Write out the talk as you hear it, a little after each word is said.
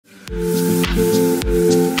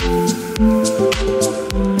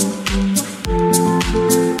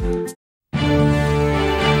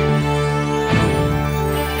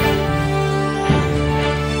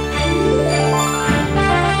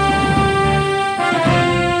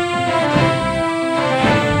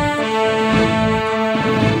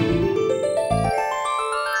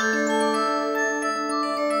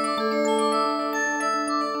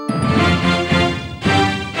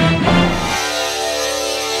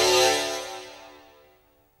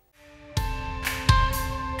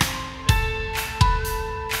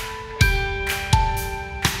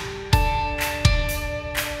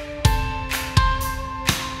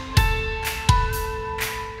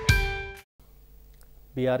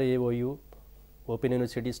BRAOU Open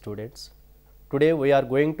University students. Today we are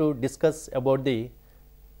going to discuss about the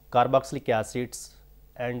carboxylic acids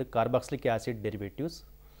and carboxylic acid derivatives.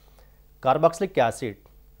 Carboxylic acid,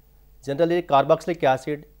 generally carboxylic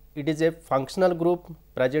acid, it is a functional group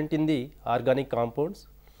present in the organic compounds,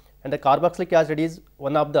 and the carboxylic acid is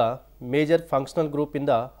one of the major functional group in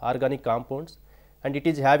the organic compounds, and it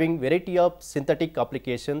is having variety of synthetic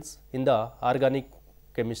applications in the organic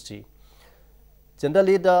chemistry.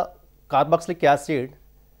 Generally, the carboxylic acid,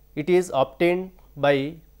 it is obtained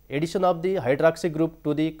by addition of the hydroxy group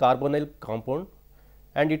to the carbonyl compound,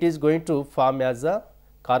 and it is going to form as a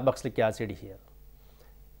carboxylic acid here.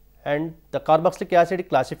 And the carboxylic acid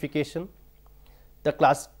classification, the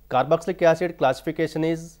carboxylic acid classification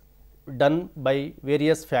is done by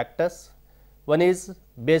various factors. One is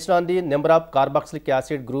based on the number of carboxylic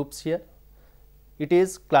acid groups here. It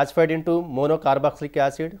is classified into monocarboxylic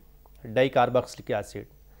acid, dicarboxylic acid.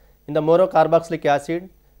 In the monocarboxylic acid,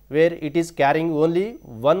 where it is carrying only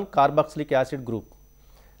one carboxylic acid group.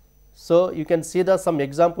 So, you can see some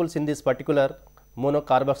examples in this particular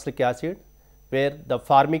monocarboxylic acid, where the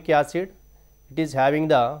formic acid, it is having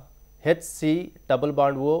the HC double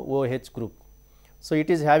bond OH group. So, it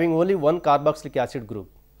is having only one carboxylic acid group.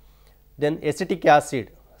 Then acetic acid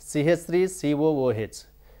CH3COOH,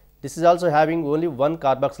 this is also having only one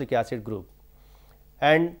carboxylic acid group.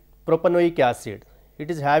 And propanoic acid,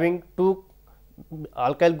 it is having two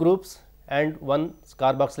alkyl groups and one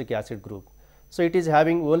carboxylic acid group. So, it is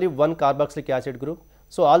having only one carboxylic acid group.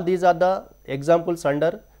 So, all these are the examples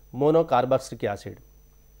under monocarboxylic acid.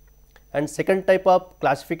 And second type of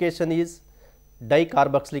classification is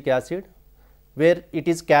dicarboxylic acid, where it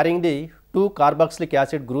is carrying the two carboxylic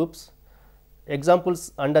acid groups.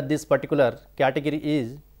 Examples under this particular category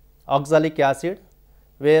is oxalic acid,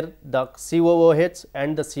 where the COOH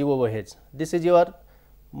and the COOH, this is your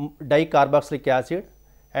dicarboxylic acid,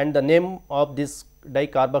 and the name of this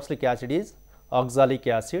dicarboxylic acid is oxalic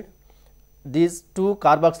acid. These two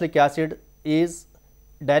carboxylic acid is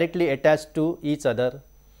directly attached to each other.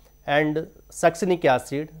 And succinic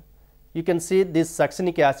acid, you can see this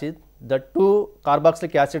succinic acid, the two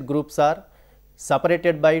carboxylic acid groups are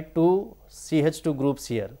separated by two CH2 groups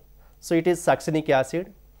here. So, it is succinic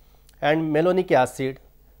acid. And malonic acid,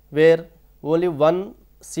 where only one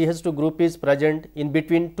CH2 group is present in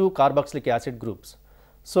between two carboxylic acid groups.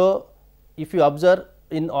 So, if you observe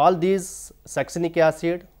in all these succinic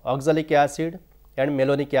acid, oxalic acid and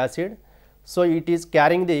malonic acid, so it is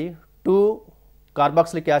carrying the two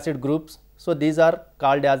carboxylic acid groups. So, these are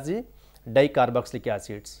called as the dicarboxylic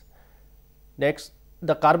acids. Next,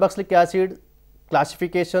 the carboxylic acid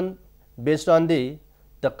classification based on the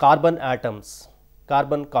carbon atoms,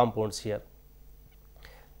 carbon compounds here.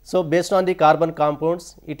 So, based on the carbon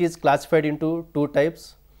compounds, it is classified into two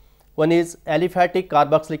types. One is aliphatic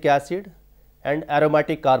carboxylic acid and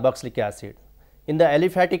aromatic carboxylic acid. In the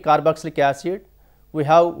aliphatic carboxylic acid, we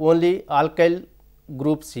have only alkyl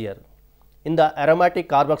groups here. In the aromatic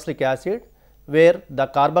carboxylic acid, where the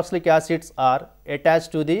carboxylic acids are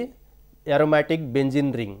attached to the aromatic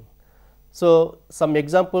benzene ring. So, some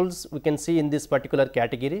examples we can see in this particular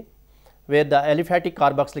category, where the aliphatic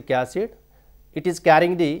carboxylic acid, it is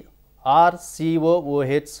carrying the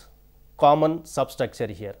RCOOH common substructure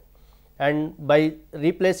here, and by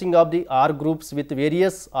replacing of the R groups with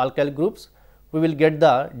various alkyl groups, we will get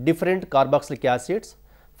the different carboxylic acids.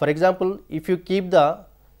 For example, if you keep the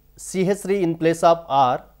CH3 in place of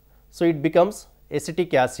R, so it becomes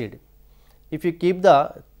acetic acid. If you keep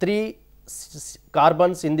the three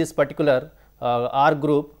carbons in this particular R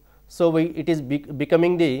group, so it is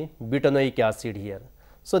becoming the butanoic acid here.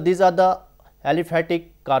 So, these are the aliphatic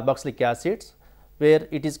carboxylic acids, where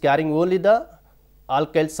it is carrying only the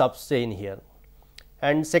alkyl subchain here.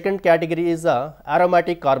 And second category is the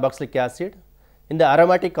aromatic carboxylic acid. In the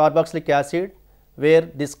aromatic carboxylic acid, where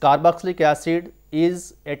this carboxylic acid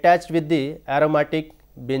is attached with the aromatic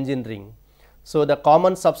benzene ring. So, the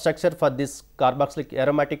common substructure for this carboxylic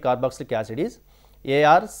aromatic carboxylic acid is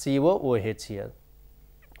ArCOOH here.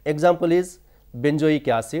 Example is benzoic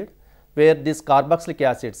acid, where this carboxylic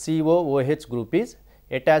acid COOH group is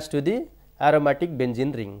attached to the aromatic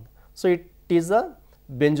benzene ring. So, it is a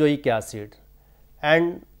benzoic acid.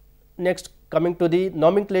 And next, coming to the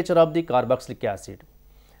nomenclature of the carboxylic acid.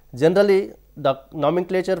 Generally, the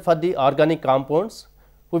nomenclature for the organic compounds,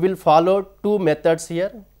 we will follow two methods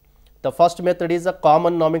here. The first method is a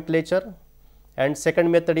common nomenclature and second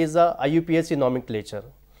method is a IUPAC nomenclature.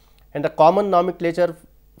 And the common nomenclature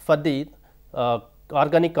for the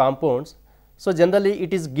organic compounds, so generally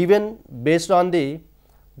it is given based on the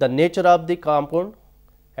nature of the compound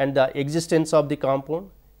and the existence of the compound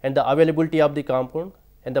and the availability of the compound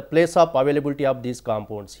and the place of availability of these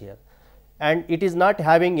compounds here. And it is not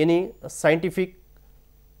having any scientific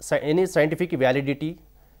validity.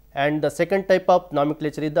 And the second type of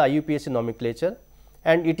nomenclature is the IUPAC nomenclature,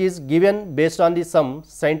 and it is given based on the some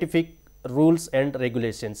scientific rules and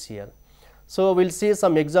regulations here. So, we will see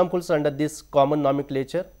some examples under this common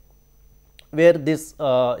nomenclature, where this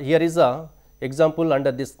here is a example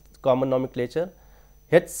under this common nomenclature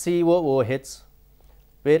HCOOH,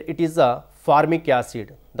 where it is a formic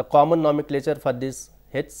acid. The common nomenclature for this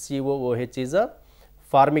HCOOH is a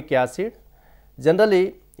formic acid.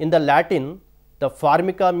 Generally, in the Latin, the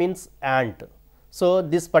formica means ant. So,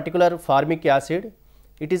 this particular formic acid,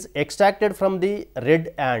 it is extracted from the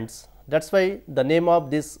red ants. That is why the name of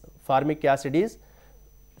this formic acid is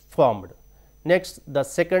formed. Next, the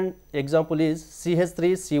second example is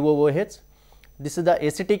CH3COOH. This is the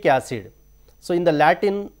acetic acid. So, in the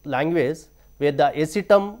Latin language, where the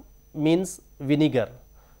acetum means vinegar.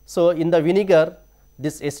 So, in the vinegar,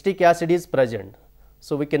 this acetic acid is present.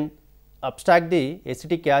 So, we can abstract the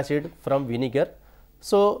acetic acid from vinegar.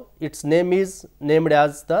 So, its name is named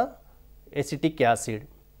as the acetic acid.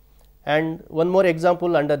 And one more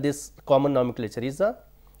example under this common nomenclature is a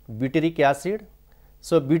butyric acid.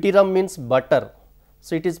 So, butyrum means butter.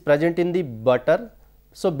 So, it is present in the butter.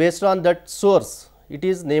 So, based on that source, it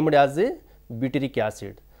is named as a butyric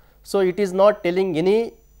acid. So, it is not telling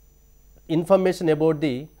any information about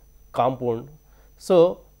the compound.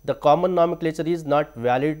 So, the common nomenclature is not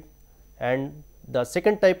valid, and the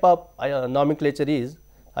second type of nomenclature is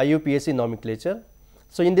IUPAC nomenclature.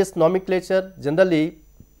 So, in this nomenclature, generally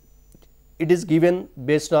it is given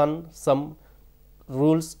based on some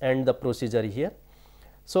rules and the procedure here.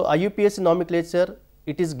 So, IUPAC nomenclature,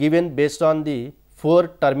 it is given based on the four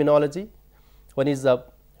terminology. One is the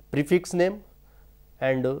prefix name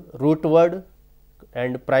and root word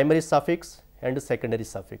and primary suffix and secondary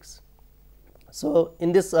suffix. So,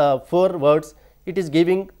 in this four words, it is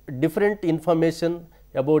giving different information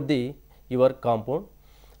about your compound.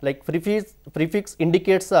 Like prefix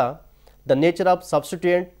indicates the nature of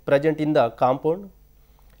substituent present in the compound,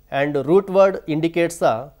 and root word indicates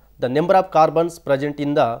the number of carbons present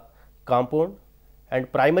in the compound,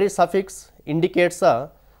 and primary suffix indicates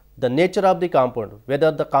the nature of the compound,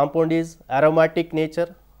 whether the compound is aromatic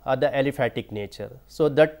nature or the aliphatic nature. So,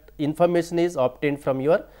 that information is obtained from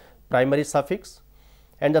your primary suffix,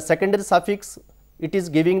 and the secondary suffix, it is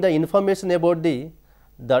giving the information about the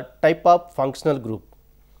type of functional group.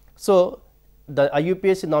 So, the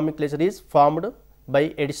IUPAC nomenclature is formed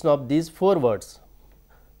by addition of these four words: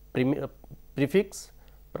 prefix,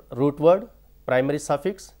 root word, primary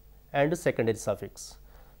suffix and secondary suffix.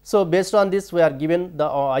 So, based on this, we are given the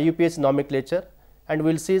IUPAC nomenclature, and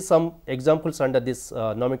we will see some examples under this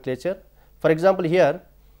nomenclature. For example, here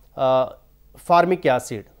formic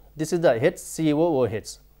acid, this is the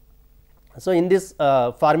HCOOH. So, in this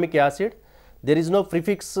formic acid, there is no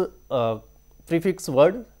prefix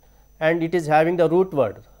word, and it is having the root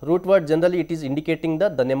word. Root word, generally it is indicating the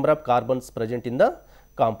number of carbons present in the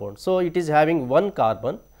compound. So, it is having one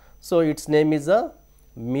carbon. So, its name is a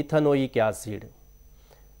methanoic acid.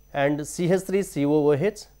 And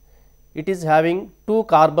CH3COOH, it is having two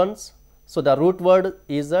carbons. So, the root word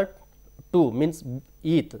is a 2, means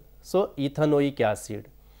eth. So, ethanoic acid,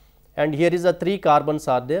 and here is a 3 carbons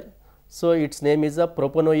are there. So, its name is a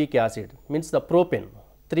propanoic acid, means the propane,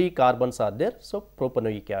 3 carbons are there. So,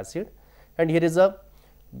 propanoic acid, and here is a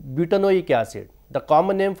butanoic acid. The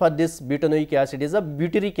common name for this butanoic acid is a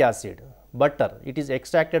butyric acid, butter. It is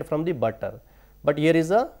extracted from the butter, but here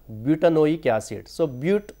is a butanoic acid. So,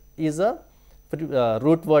 but is a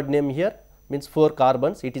root word name here, means 4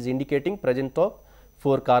 carbons. It is indicating presence of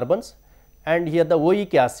 4 carbons, and here the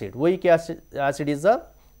oic acid. Oic acid is a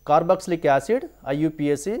carboxylic acid,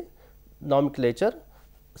 IUPAC nomenclature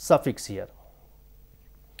suffix here.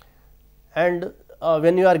 And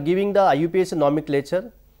when you are giving the IUPAC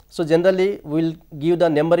nomenclature, So, generally we will give the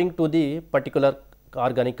numbering to the particular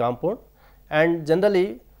organic compound, and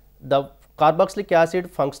generally the carboxylic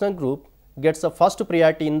acid functional group gets the first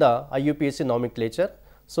priority in the IUPAC nomenclature.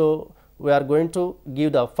 So, we are going to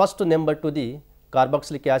give the first number to the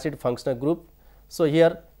carboxylic acid functional group. So,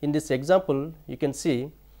 here in this example you can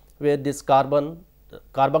see where this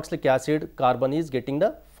carboxylic acid carbon is getting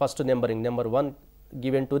the first numbering, number 1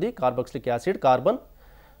 given to the carboxylic acid carbon,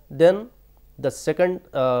 then the second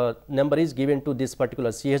number is given to this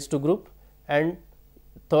particular CH2 group, and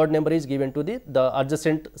third number is given to the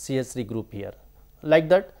adjacent CH3 group here, like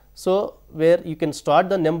that. So, where you can start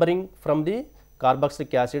the numbering from the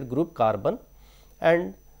carboxylic acid group carbon,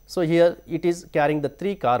 and so here it is carrying the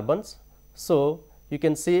 3 carbons. So, you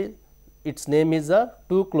can see its name is a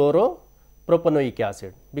 2-chloropropanoic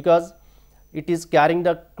acid, because it is carrying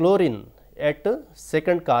the chlorine at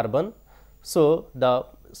second carbon. So,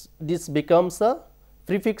 this becomes a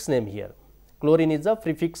prefix name here. Chlorine is a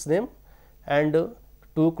prefix name, and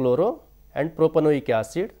 2-chloro and propanoic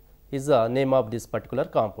acid is the name of this particular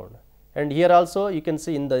compound. And here also you can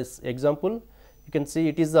see in this example, you can see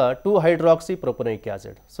it is a 2-hydroxypropanoic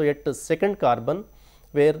acid. So, at the second carbon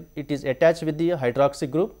where it is attached with the hydroxy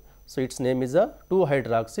group, so its name is a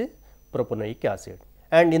 2-hydroxypropanoic acid.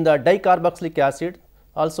 And in the dicarboxylic acid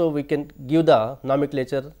also we can give the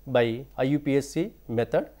nomenclature by IUPAC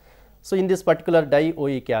method. So, in this particular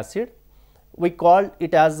dioic acid we call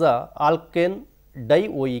it as a alkane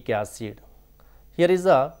dioic acid. Here is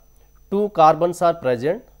a 2 carbons are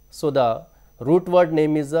present. So, the root word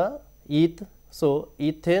name is a eth. So,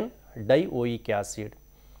 ethane dioic acid,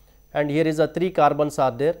 and here is a 3 carbons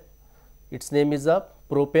are there, its name is a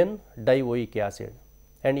propane dioic acid.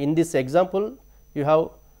 And in this example you have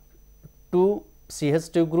 2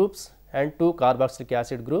 CH2 groups and 2 carboxylic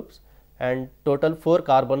acid groups, and total 4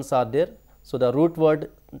 carbons are there. So, the root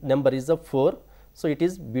word number is a 4. So, it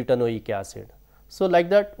is butanoic acid. So, like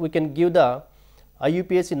that we can give the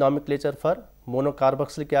IUPAC nomenclature for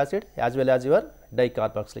monocarboxylic acid as well as your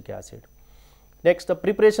dicarboxylic acid. Next, the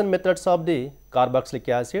preparation methods of the carboxylic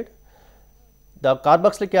acid. The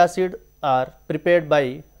carboxylic acid are prepared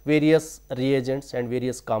by various reagents and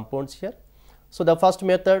various compounds here. So, the first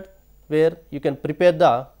method where you can prepare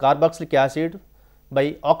the carboxylic acid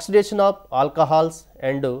by oxidation of alcohols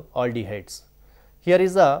and aldehydes. Here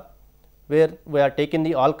is a where we are taking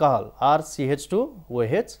the alcohol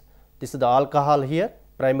RCH2OH. This is the alcohol here,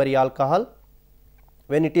 primary alcohol.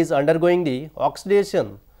 When it is undergoing the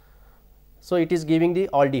oxidation, so it is giving the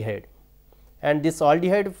aldehyde, and this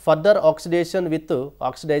aldehyde further oxidation with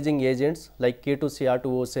oxidizing agents like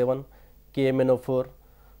K2Cr2O7, KMNO4,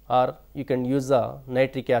 or you can use the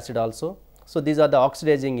nitric acid also. So, these are the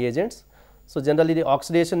oxidizing agents. So, generally the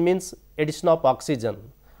oxidation means addition of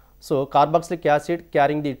oxygen. So, carboxylic acid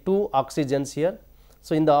carrying the 2 oxygens here.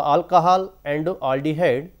 So, in the alcohol and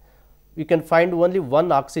aldehyde you can find only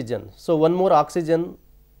 1 oxygen. So, one more oxygen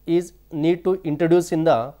is need to introduce in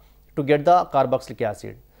the to get the carboxylic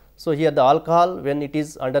acid. So, here the alcohol when it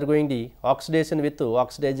is undergoing the oxidation with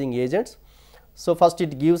oxidizing agents. So, first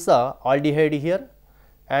it gives a aldehyde here,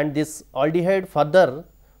 and this aldehyde further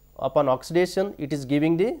upon oxidation it is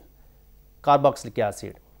giving the carboxylic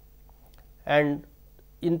acid. And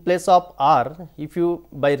in place of R, if you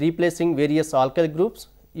by replacing various alkyl groups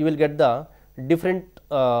you will get the different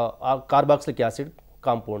carboxylic acid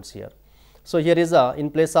compounds here. So, here is a in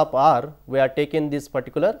place of R we are taking this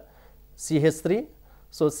particular CH3.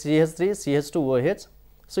 So, CH3 CH2OH.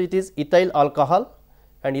 So, it is ethyl alcohol,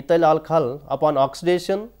 and ethyl alcohol upon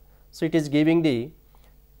oxidation, so it is giving the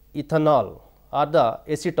ethanol or the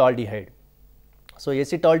acetaldehyde. So,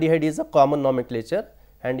 acetaldehyde is a common nomenclature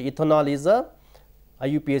and ethanol is a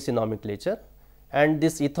IUPAC nomenclature, and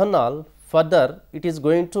this ethanol further it is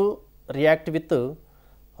going to react with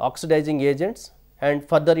oxidizing agents, and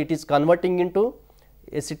further it is converting into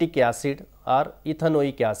acetic acid or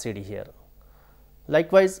ethanoic acid here.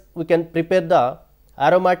 Likewise, we can prepare the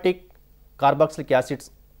aromatic carboxylic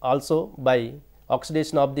acids also by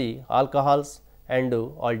oxidation of the alcohols and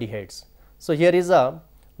aldehydes. So, here is a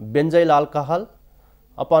benzyl alcohol.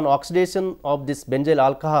 Upon oxidation of this benzyl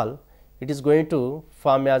alcohol, it is going to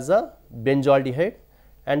form as a benzaldehyde,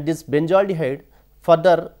 and this benzaldehyde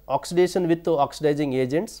further oxidation with oxidizing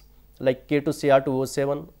agents like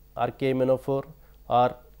K2Cr2O7 or KMNO4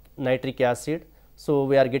 or nitric acid. So,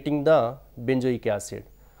 we are getting the benzoic acid.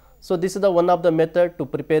 So, this is the one of the method to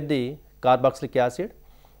prepare the carboxylic acid,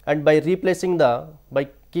 and by replacing by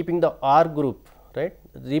keeping the R group, right,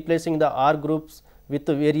 replacing the R groups with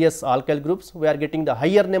various alkyl groups, we are getting the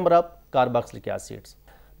higher number of carboxylic acids.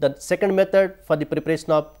 The second method for the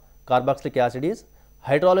preparation of carboxylic acid is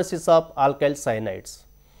hydrolysis of alkyl cyanides.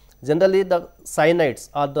 Generally, the cyanides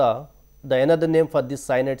are the another name for this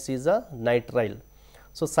cyanides is a nitrile.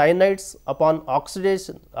 So, cyanides upon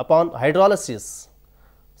oxidation, upon hydrolysis,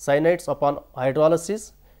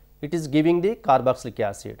 it is giving the carboxylic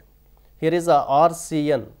acid. Here is a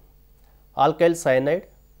RCN, alkyl cyanide.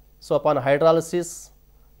 So, upon hydrolysis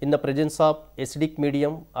in the presence of acidic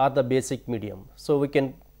medium or the basic medium. So, we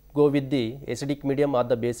can go with the acidic medium or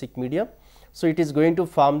the basic medium. So, it is going to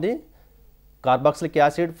form the carboxylic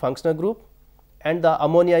acid functional group, and the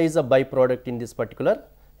ammonia is a byproduct in this particular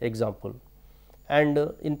example. And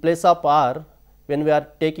in place of R, when we are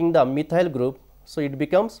taking the methyl group, so it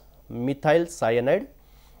becomes methyl cyanide,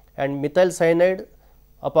 and methyl cyanide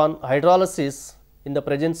upon hydrolysis in the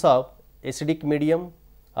presence of acidic medium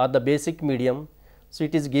or the basic medium, so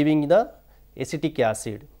it is giving the acetic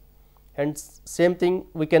acid. And same thing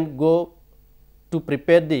we can go to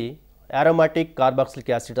prepare the aromatic carboxylic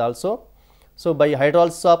acid also. So, by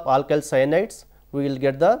hydrolysis of alkyl cyanides we will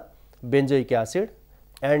get the benzoic acid,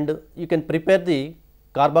 and you can prepare the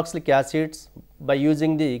carboxylic acids by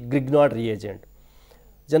using the Grignard reagent.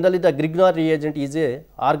 Generally, the Grignard reagent is a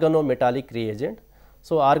organometallic reagent.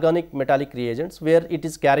 So, organic metallic reagents where it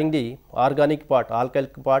is carrying the organic part,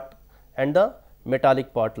 alkyl part, and the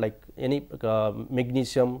metallic part like any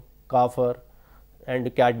magnesium, copper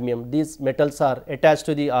and cadmium. These metals are attached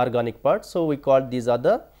to the organic part. So, we call these are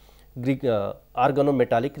the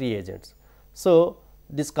organometallic reagents. So,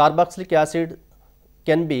 this carboxylic acid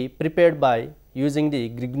can be prepared by using the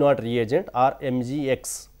Grignard reagent or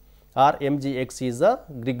MgX. RMgX is a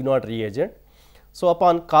Grignard reagent. So,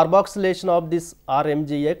 upon carboxylation of this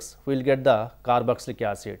RMgX, we will get the carboxylic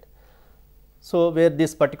acid. So, where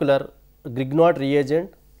this particular Grignard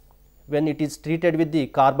reagent, when it is treated with the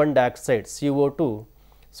carbon dioxide CO2,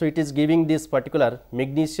 so it is giving this particular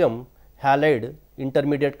magnesium halide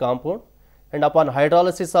intermediate compound, and upon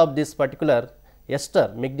hydrolysis of this particular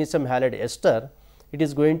ester, magnesium halide ester, it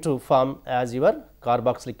is going to form as your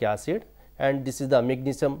carboxylic acid, and this is the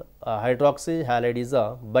magnesium hydroxy halide is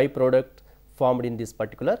a byproduct formed in this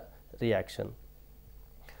particular reaction.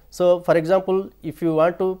 So, for example, if you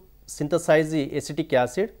want to synthesize the acetic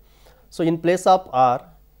acid, so in place of R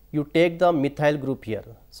you take the methyl group here.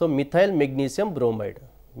 So, methyl magnesium bromide,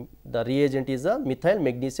 the reagent is a methyl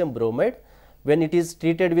magnesium bromide. When it is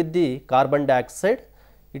treated with the carbon dioxide,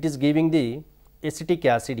 it is giving the acetic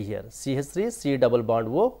acid here, CH3 C double bond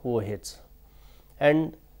O OH,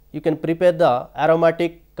 and you can prepare the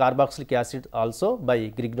aromatic carboxylic acid also by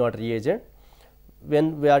Grignard reagent.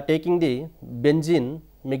 When we are taking the benzene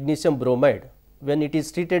magnesium bromide, when it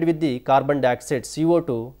is treated with the carbon dioxide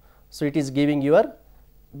CO2, so it is giving your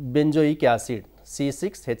benzoic acid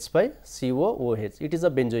C6H5COOH, it is a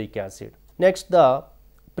benzoic acid. Next, the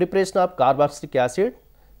preparation of carboxylic acid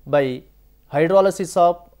by hydrolysis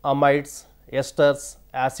of amides, esters,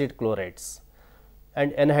 acid chlorides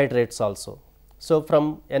and anhydrates also. So,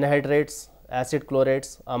 from anhydrates, acid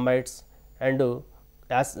chlorides, amides and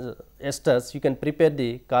esters, you can prepare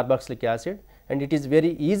the carboxylic acid, and it is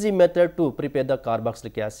very easy method to prepare the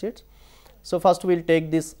carboxylic acid. So, first we will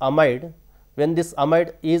take this amide. When this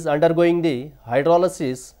amide is undergoing the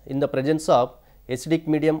hydrolysis in the presence of acidic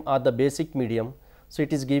medium or the basic medium, so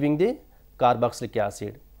it is giving the carboxylic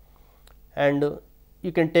acid. And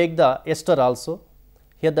you can take the ester also.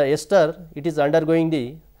 Here the ester, it is undergoing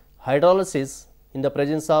the hydrolysis in the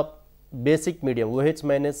presence of basic medium. OH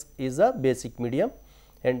minus is a basic medium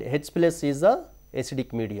and H plus is a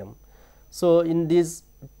acidic medium. So, in these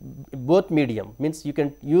both medium, means you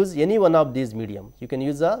can use any one of these medium. You can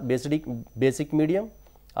use a basic medium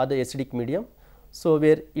or the acidic medium. So,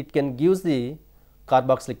 where it can gives the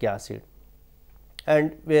carboxylic acid,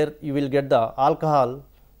 and where you will get the alcohol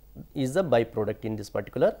is the byproduct in this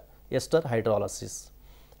particular ester hydrolysis.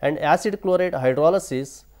 And acid chloride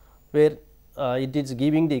hydrolysis, where it is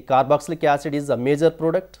giving the carboxylic acid is a major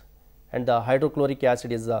product and the hydrochloric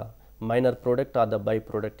acid is a minor product or the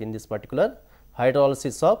byproduct in this particular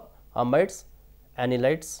hydrolysis of amides,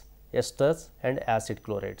 anylides, esters and acid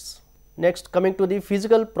chlorides. Next, coming to the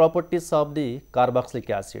physical properties of the carboxylic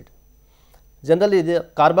acid. Generally, the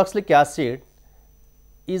carboxylic acid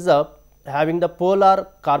is having the polar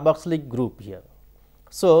carboxylic group here.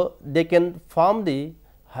 So, they can form the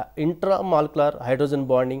intramolecular hydrogen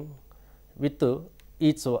bonding with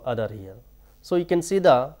each other here. So, you can see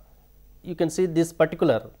this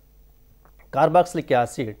particular carboxylic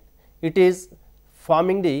acid, it is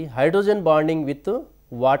forming the hydrogen bonding with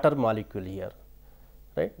water molecule here,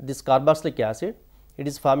 right. This carboxylic acid, it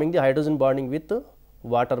is forming the hydrogen bonding with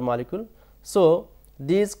water molecule. So,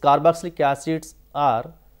 these carboxylic acids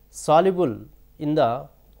are soluble in the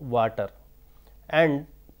water, and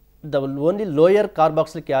the only lower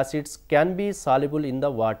carboxylic acids can be soluble in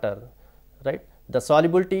the water, right. The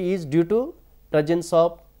solubility is due to presence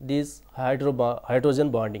of this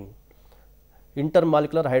hydrogen bonding,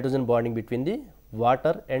 intermolecular hydrogen bonding between the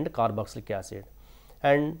water and carboxylic acid,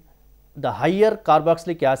 and the higher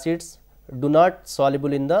carboxylic acids do not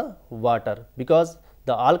soluble in the water because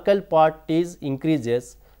the alkyl part is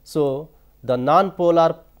increases. So, the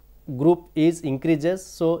non-polar group is increases,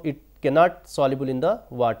 so it cannot soluble in the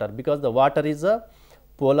water because the water is a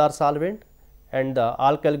polar solvent and the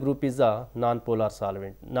alkyl group is a non-polar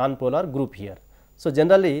solvent, non-polar group here. So,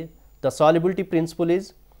 generally the solubility principle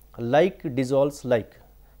is like dissolves like,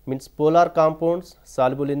 means polar compounds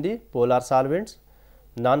soluble in the polar solvents,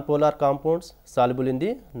 non-polar compounds soluble in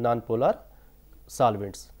the non-polar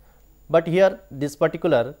solvents. But here this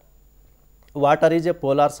particular water is a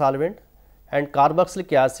polar solvent and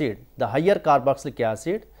carboxylic acid, the higher carboxylic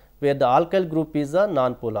acid where the alkyl group is a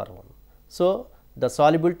non-polar one. So, the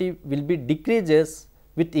solubility will be decreases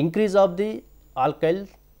with increase of the alkyl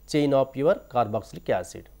chain of your carboxylic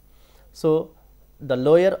acid. So, the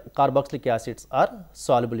lower carboxylic acids are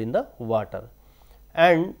soluble in the water,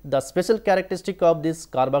 and the special characteristic of this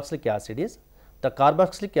carboxylic acid is the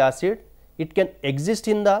carboxylic acid, it can exist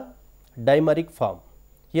in the dimeric form.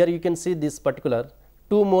 Here you can see this particular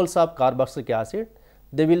 2 moles of carboxylic acid,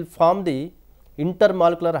 they will form the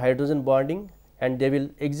intermolecular hydrogen bonding and they will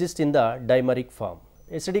exist in the dimeric form.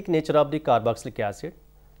 Acidic nature of the carboxylic acid.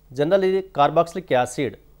 Generally the carboxylic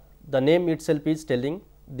acid, the name itself is telling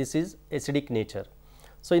this is acidic nature.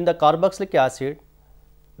 So, in the carboxylic acid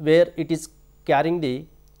where it is carrying the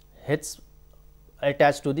H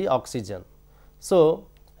attached to the oxygen. So,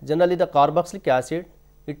 generally the carboxylic acid,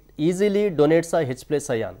 it easily donates a H plus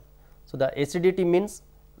ion. So, the acidity means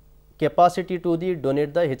capacity to the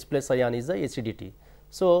donate the H plus ion is the acidity.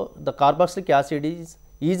 So, the carboxylic acid is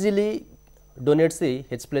easily donates the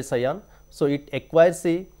H plus ion. So, it acquires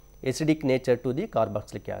the acidic nature to the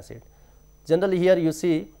carboxylic acid. Generally here you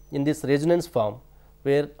see in this resonance form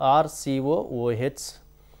where RCOOH.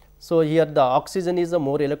 So, here the oxygen is a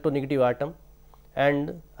more electronegative atom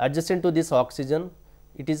and adjacent to this oxygen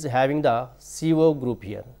it is having the CO group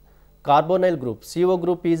here. Carbonyl group, CO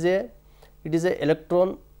group is a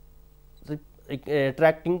electron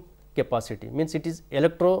attracting capacity, means it is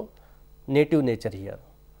electronegative nature here.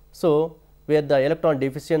 So, where the electron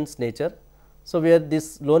deficient nature, so where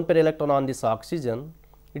this lone pair electron on this oxygen,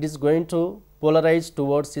 it is going to polarize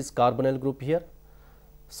towards this carbonyl group here.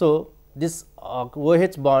 So, this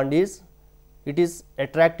OH bond is, it is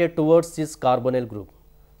attracted towards this carbonyl group.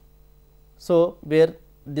 So, where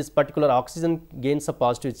this particular oxygen gains a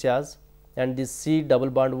positive charge and this C double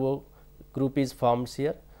bond O group is formed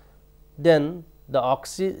here, then the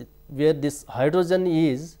where this hydrogen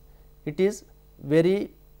is, it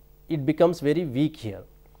becomes very weak here.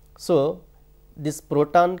 So, this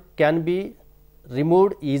proton can be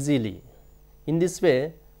removed easily. In this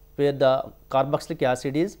way, where the carboxylic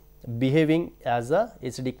acid is behaving as a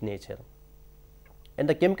acidic nature. And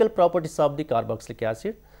the chemical properties of the carboxylic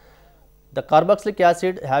acid, the carboxylic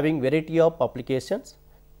acid having variety of applications,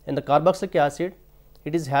 and the carboxylic acid,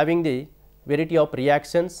 it is having the variety of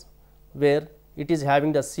reactions where it is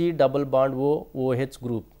having the C double bond O OH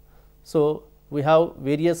group. So, we have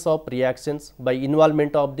various of reactions by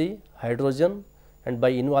involvement of the hydrogen and by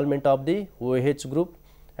involvement of the OH group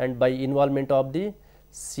and by involvement of the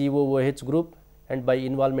COOH group and by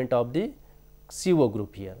involvement of the CO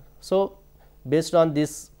group here. So, based on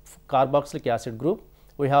this carboxylic acid group,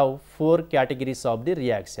 we have 4 categories of the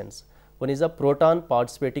reactions. One is a proton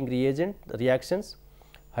participating reactions,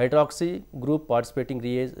 hydroxy group participating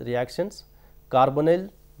reactions, carbonyl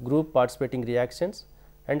group participating reactions,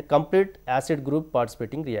 and complete acid group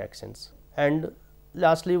participating reactions. And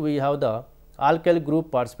lastly, we have the alkyl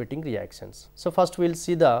group participating reactions. So, first we will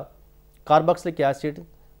see the carboxylic acid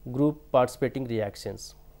group participating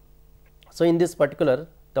reactions. So, in this particular,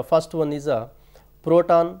 the first one is a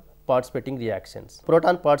proton participating reactions.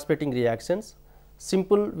 Proton participating reactions,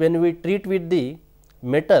 simple, when we treat with the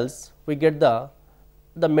metals, we get the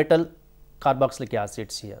metal carboxylic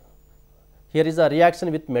acids here. Here is a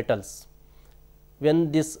reaction with metals.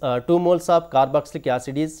 When this 2 moles of carboxylic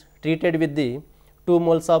acid is treated with the 2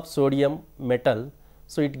 moles of sodium metal,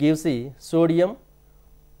 so it gives the sodium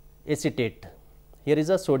acetate. Here is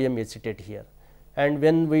a sodium acetate here. And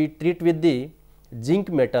when we treat with the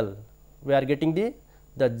zinc metal, we are getting the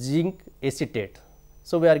zinc acetate.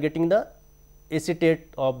 So, we are getting the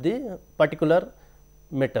acetate of the particular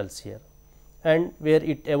metals here, and where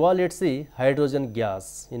it evaluates the hydrogen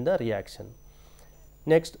gas in the reaction.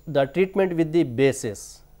 Next, the treatment with the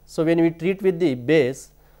bases. So, when we treat with the base,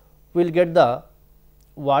 we will get the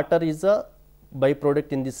water is a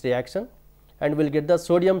byproduct in this reaction, and we will get the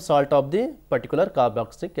sodium salt of the particular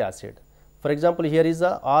carboxylic acid. For example, here is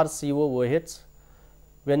a RCOOH.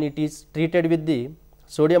 When it is treated with the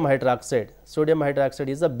sodium hydroxide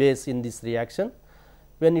is a base in this reaction.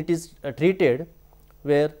 When it is treated,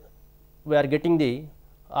 where we are getting the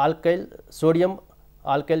sodium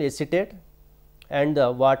alkyl acetate, and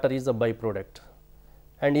the water is a byproduct.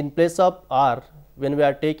 And in place of R, when we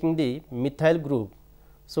are taking the methyl group,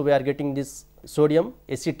 so we are getting this sodium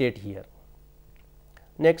acetate here.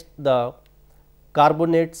 Next, the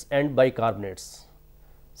carbonates and bicarbonates.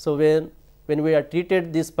 So, when we are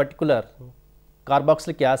treated this particular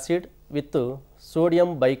carboxylic acid with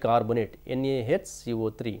sodium bicarbonate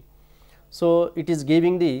NaHCO3, so it is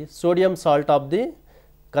giving the sodium salt of the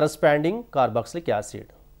corresponding carboxylic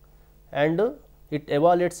acid, and it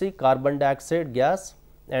evaluates the carbon dioxide gas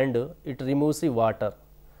and it removes the water.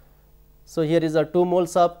 So, here is a 2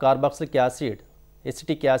 moles of carboxylic acid,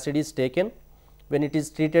 acetic acid is taken. When it is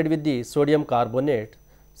treated with the sodium carbonate,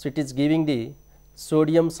 so it is giving the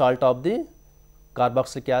sodium salt of the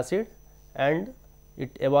carboxylic acid, and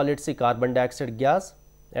it evaluates the carbon dioxide gas,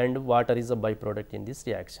 and water is a byproduct in this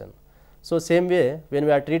reaction. So, same way when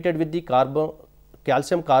we are treated with the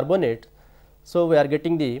calcium carbonate, so we are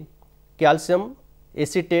getting the calcium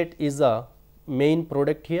acetate is a main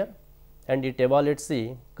product here, and it evaluates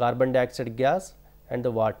the carbon dioxide gas and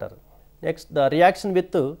the water. Next, the reaction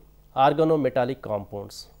with organometallic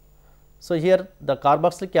compounds. So, here the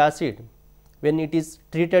carboxylic acid, when it is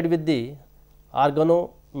treated with the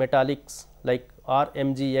organometallics like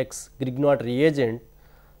RMgX Grignard reagent,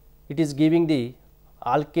 it is giving the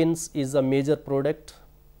alkenes is a major product,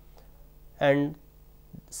 and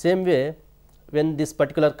same way when this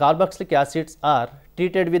particular carboxylic acids are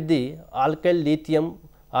treated with the alkyl lithium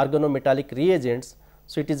organometallic reagents,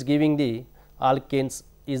 so it is giving the alkanes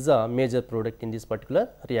is a major product in this particular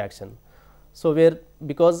reaction. So, where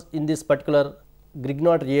because in this particular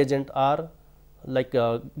Grignard reagent are like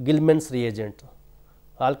Gilman's reagent,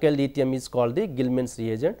 alkyl lithium is called the Gilman's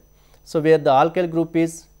reagent. So, where the alkyl group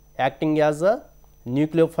is acting as a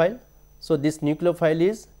nucleophile. So, this nucleophile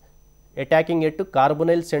is attacking at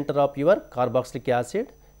carbonyl center of your carboxylic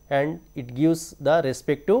acid, and it gives the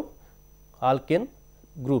respective alkane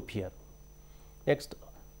group here. Next,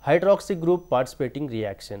 hydroxy group participating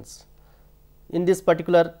reactions. In this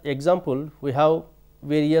particular example, we have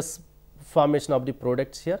various formation of the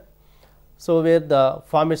products here. So, where the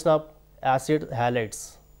formation of acid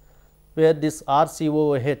halides, where this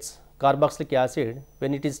RCOOH carboxylic acid,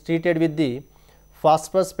 when it is treated with the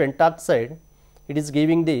phosphorus pentoxide, it is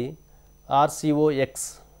giving the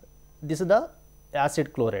RCOX. This is the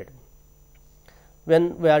acid chloride.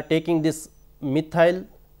 When we are taking this methyl,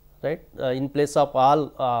 right, in place of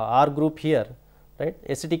all R group here, right,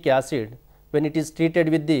 acetic acid, when it is treated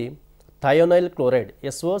with the thionyl chloride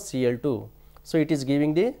SOCl2, so it is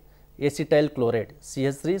giving the acetyl chloride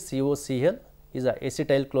CH3COCl is a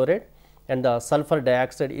acetyl chloride, and the sulfur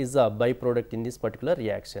dioxide is a byproduct in this particular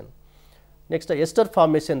reaction. Next, ester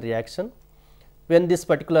formation reaction. When this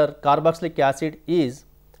particular carboxylic acid is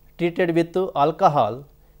treated with alcohol,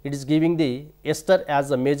 it is giving the ester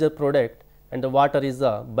as a major product, and the water is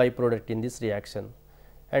a byproduct in this reaction.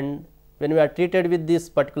 And when we are treated with this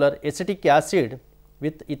particular acetic acid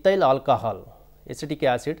with ethyl alcohol, acetic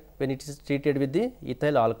acid, when it is treated with the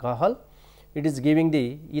ethyl alcohol, it is giving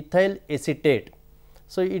the ethyl acetate.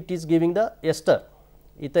 So, it is giving the ester.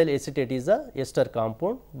 Ethyl acetate is a ester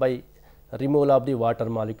compound by removal of the water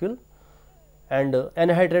molecule. And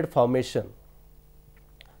anhydride formation.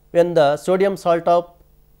 When the sodium salt of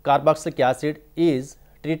carboxylic acid is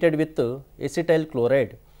treated with acetyl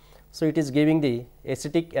chloride, so it is giving the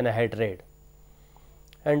acetic anhydride.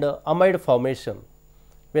 And amide formation.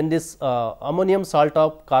 When this ammonium salt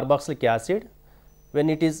of carboxylic acid, when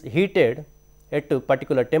it is heated at a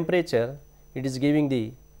particular temperature, it is giving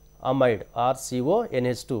the amide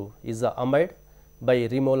RCONH2 is the amide by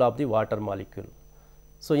removal of the water molecule.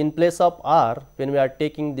 So, in place of R, when we are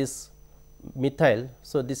taking this methyl,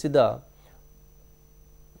 so this is the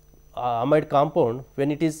amide compound.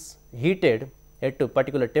 When it is heated at a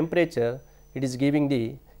particular temperature, it is giving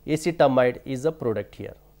the acetamide is a product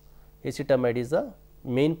here. Acetamide is a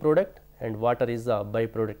main product, and water is a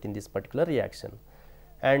byproduct in this particular reaction.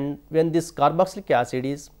 And when this carboxylic acid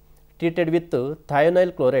is treated with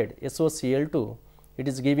thionyl chloride SOCl2, it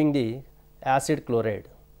is giving the acid chloride.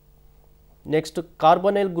 Next,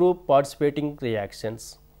 carbonyl group participating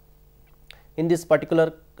reactions. In this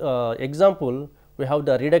particular example, we have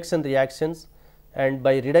the reduction reactions and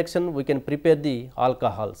by reduction we can prepare the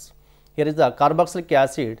alcohols. Here is the carboxylic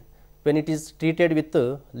acid when it is treated with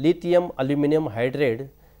lithium aluminum hydride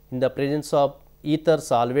in the presence of ether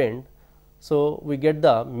solvent. So, we get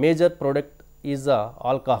the major product is the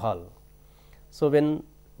alcohol. So, when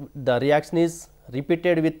the reaction is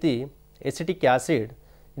repeated with the acetic acid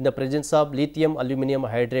in the presence of lithium aluminum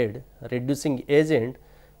hydride reducing agent,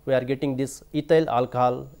 we are getting this ethyl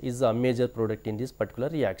alcohol is a major product in this particular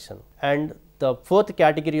reaction. And the fourth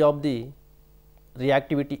category of the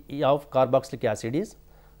reactivity of carboxylic acid is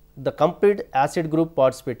the complete acid group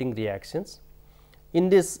participating reactions. In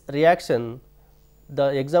this reaction, the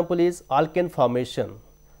example is alkane formation.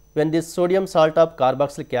 When this sodium salt of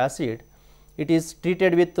carboxylic acid, it is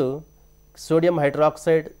treated with sodium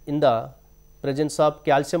hydroxide in the presence of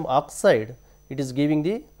calcium oxide, it is giving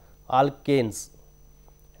the alkanes.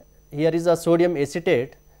 Here is a sodium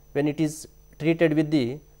acetate when it is treated with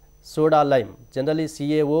the soda lime, generally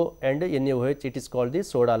CaO and NaOH, it is called the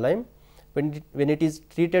soda lime. When it is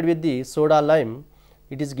treated with the soda lime,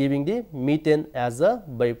 it is giving the methane as a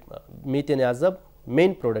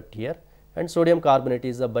main product here, and sodium carbonate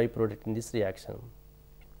is a byproduct in this reaction.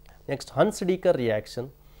 Next, Huns-Decker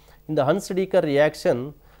reaction. In the Huns-Decker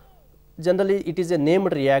reaction, generally it is a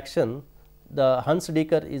named reaction. The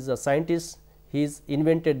Huns-Decker is a scientist, he has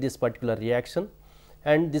invented this particular reaction,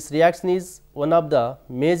 and this reaction is one of the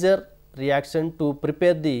major reaction to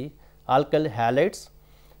prepare the alkyl halides.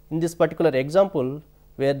 In this particular example,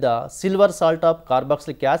 where the silver salt of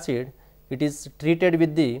carboxylic acid, it is treated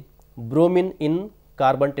with the bromine in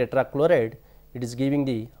carbon tetrachloride, it is giving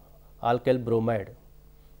the alkyl bromide,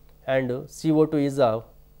 and CO2 is a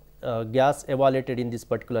gas evaporated in this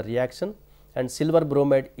particular reaction, and silver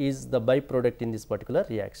bromide is the byproduct in this particular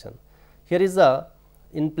reaction. Here is a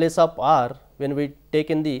in place of R, when we take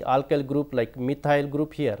in the alkyl group like methyl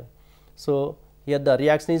group here. So, here the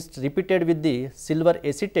reaction is repeated with the silver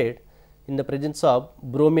acetate in the presence of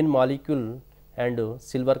bromine molecule and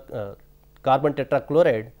silver carbon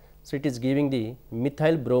tetrachloride. So, it is giving the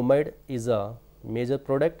methyl bromide is a major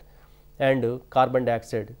product, and carbon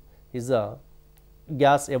dioxide is a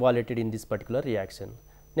gas evaporated in this particular reaction.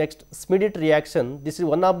 Next, Schmidt reaction, this is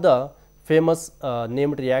one of the famous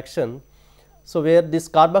named reaction. So, where this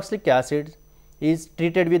carboxylic acid is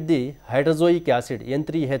treated with the hydrozoic acid,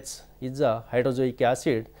 N3H is a hydrozoic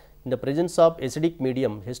acid in the presence of acidic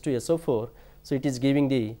medium H2SO4. So, it is giving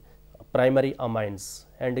the primary amines,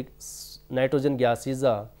 and nitrogen gas is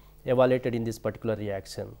evaporated in this particular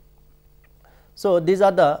reaction. So, these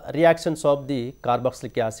are the reactions of the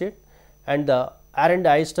carboxylic acid. And the R and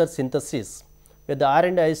I ester synthesis, where the R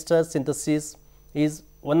and I ester synthesis is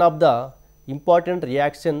one of the important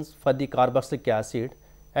reactions for the carboxylic acid,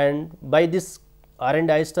 and by this R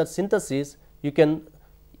and I ester synthesis you can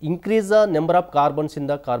increase the number of carbons in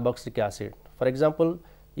the carboxylic acid. For example,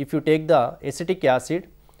 if you take the acetic acid,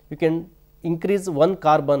 you can increase one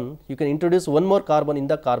carbon, you can introduce one more carbon in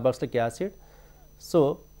the carboxylic acid.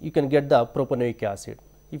 So, you can get the propanoic acid.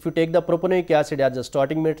 If you take the propanoic acid as a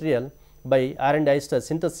starting material, by R and I ester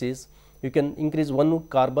synthesis, you can increase one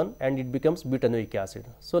carbon and it becomes butanoic acid.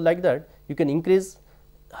 So, like that you can increase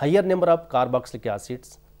higher number of carboxylic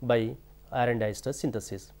acids by R and I ester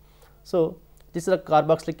synthesis. So, this is the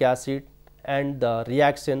carboxylic acid and the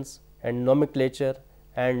reactions and nomenclature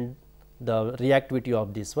and the reactivity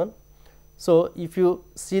of this one. So, if you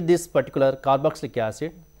see this particular carboxylic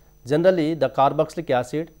acid, generally the carboxylic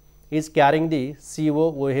acid is carrying the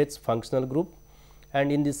COOH functional group,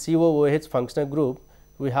 and in this COOH functional group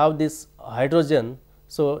we have this hydrogen.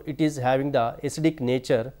 So, it is having the acidic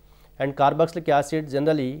nature, and carboxylic acid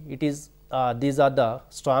generally it is these are the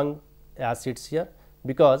strong acids here,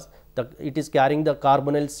 because it is carrying the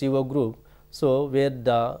carbonyl CO group. So, where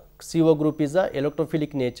the CO group is a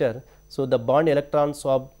electrophilic nature. So, the bond electrons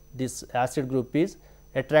of this acid group is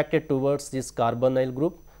attracted towards this carbonyl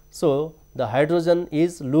group. So, the hydrogen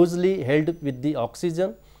is loosely held with the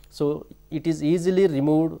oxygen. So, it is easily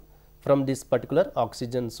removed from this particular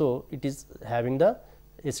oxygen. So, it is having the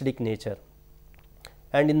acidic nature,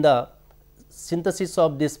 and in the synthesis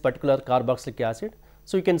of this particular carboxylic acid.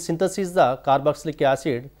 So, you can synthesize the carboxylic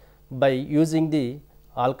acid by using the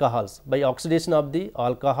alcohols, by oxidation of the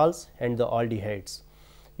alcohols and the aldehydes.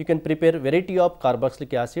 You can prepare variety of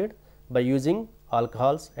carboxylic acid by using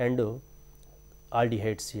alcohols and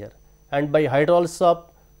aldehydes here, and by hydrolysis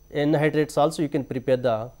of anhydrates also you can prepare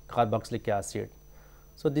the carboxylic acid.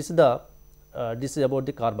 So, this is about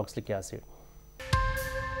the carboxylic acid.